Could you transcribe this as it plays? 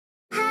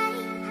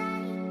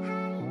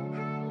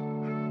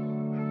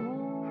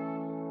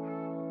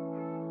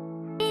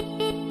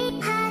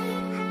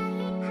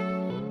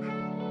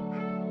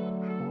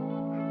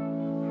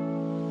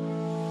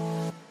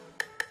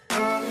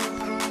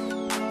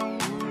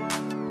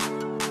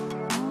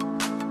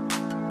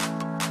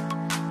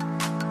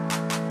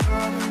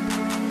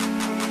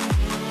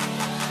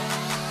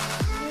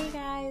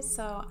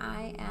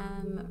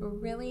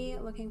really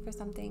looking for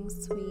something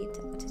sweet,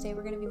 today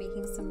we're going to be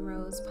making some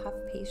rose puff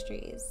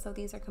pastries. So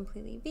these are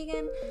completely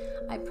vegan.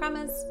 I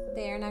promise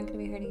they are not going to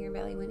be hurting your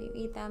belly when you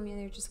eat them.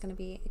 You're just going to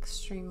be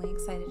extremely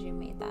excited you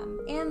made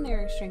them, and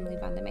they're extremely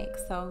fun to make.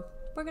 So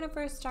we're going to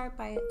first start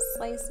by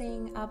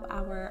slicing up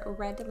our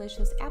red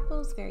delicious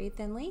apples very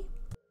thinly.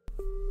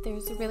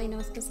 There's really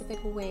no specific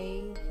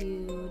way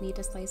you need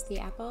to slice the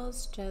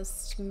apples,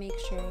 just make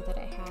sure that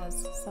it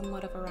has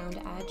somewhat of a round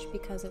edge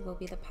because it will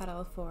be the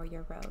petal for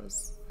your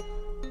rose.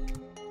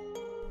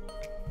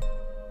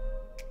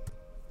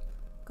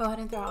 Go ahead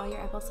and throw all your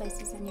apple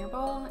slices in your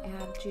bowl,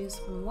 add juice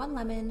from 1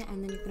 lemon,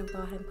 and then you're going to go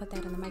ahead and put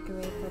that in the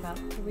microwave for about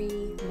 3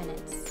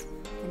 minutes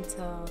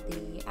until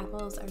the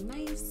apples are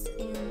nice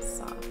and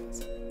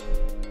soft.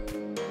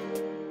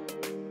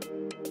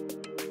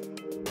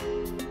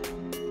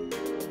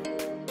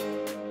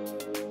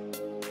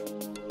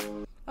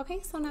 Okay,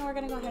 so now we're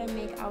going to go ahead and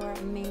make our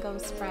mango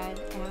spread.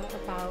 Add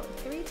about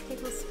 3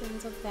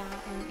 tablespoons of that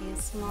in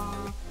a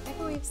small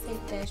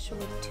microwave-safe dish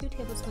with 2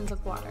 tablespoons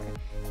of water.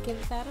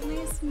 Give that a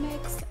nice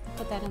mix,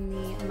 put that in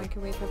the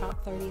microwave for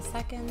about 30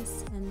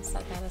 seconds, and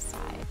set that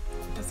aside.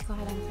 Let's go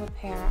ahead and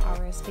prepare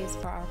our space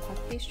for our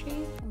puff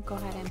pastry. And go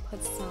ahead and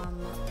put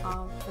some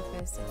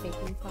all-purpose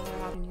baking flour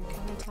out on your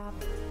countertop.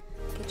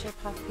 Get your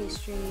puff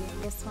pastry.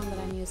 This one that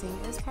I'm using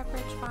is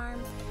Pepperidge Farm.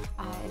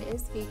 It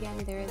is vegan.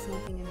 There is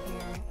nothing in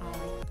here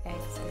like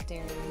eggs or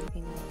dairy or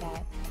anything like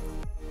that.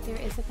 There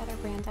is a better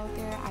brand out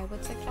there I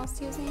would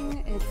suggest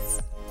using.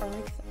 It's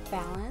Earth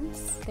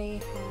Balance.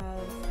 They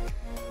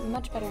have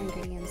much better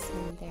ingredients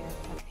in their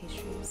puff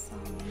pastries, so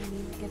you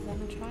need to give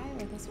them a try,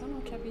 or this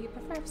one, whichever you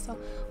prefer. So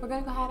we're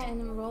going to go ahead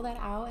and roll that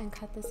out and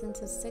cut this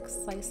into 6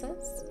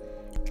 slices.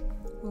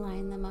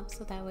 Line them up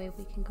so that way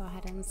we can go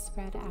ahead and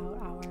spread out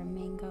our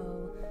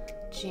mango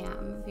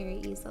jam very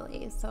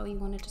easily. So you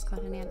want to just go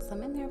ahead and add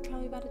some in there,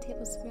 probably about 1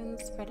 tablespoon,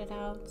 spread it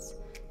out.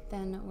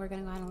 Then we're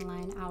going to go ahead and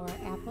line our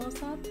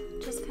apples up,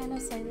 just kind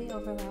of slightly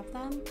overlap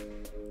them,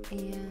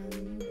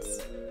 and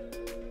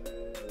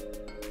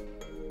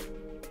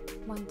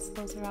once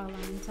those are all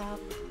lined up,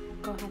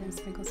 go ahead and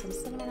sprinkle some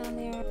cinnamon on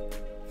there.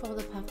 Fold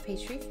the puff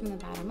pastry from the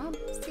bottom up,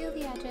 seal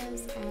the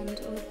edges, and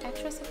with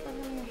extra support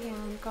in your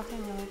hand, go ahead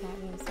and roll that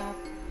rose up.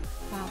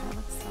 Wow, that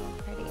looks so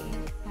pretty.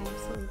 I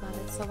absolutely love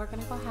it. So we're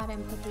going to go ahead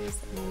and put these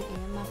in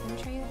a muffin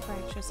tray for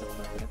extra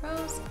support for the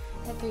rose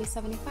at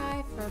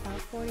 375 for about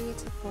 40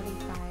 to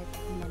 45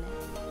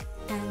 minutes.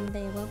 And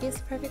they will be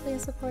perfectly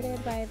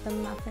supported by the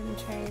muffin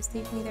tray, so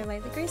you can either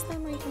lightly grease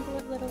them or you can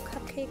put little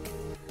cupcake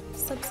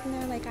slips in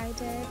there like I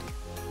did.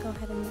 Go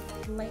ahead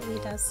and lightly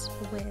dust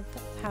with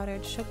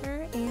powdered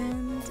sugar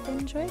and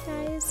enjoy,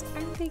 guys.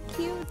 Aren't they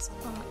cute?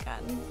 Oh my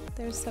god,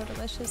 they're so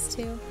delicious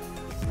too.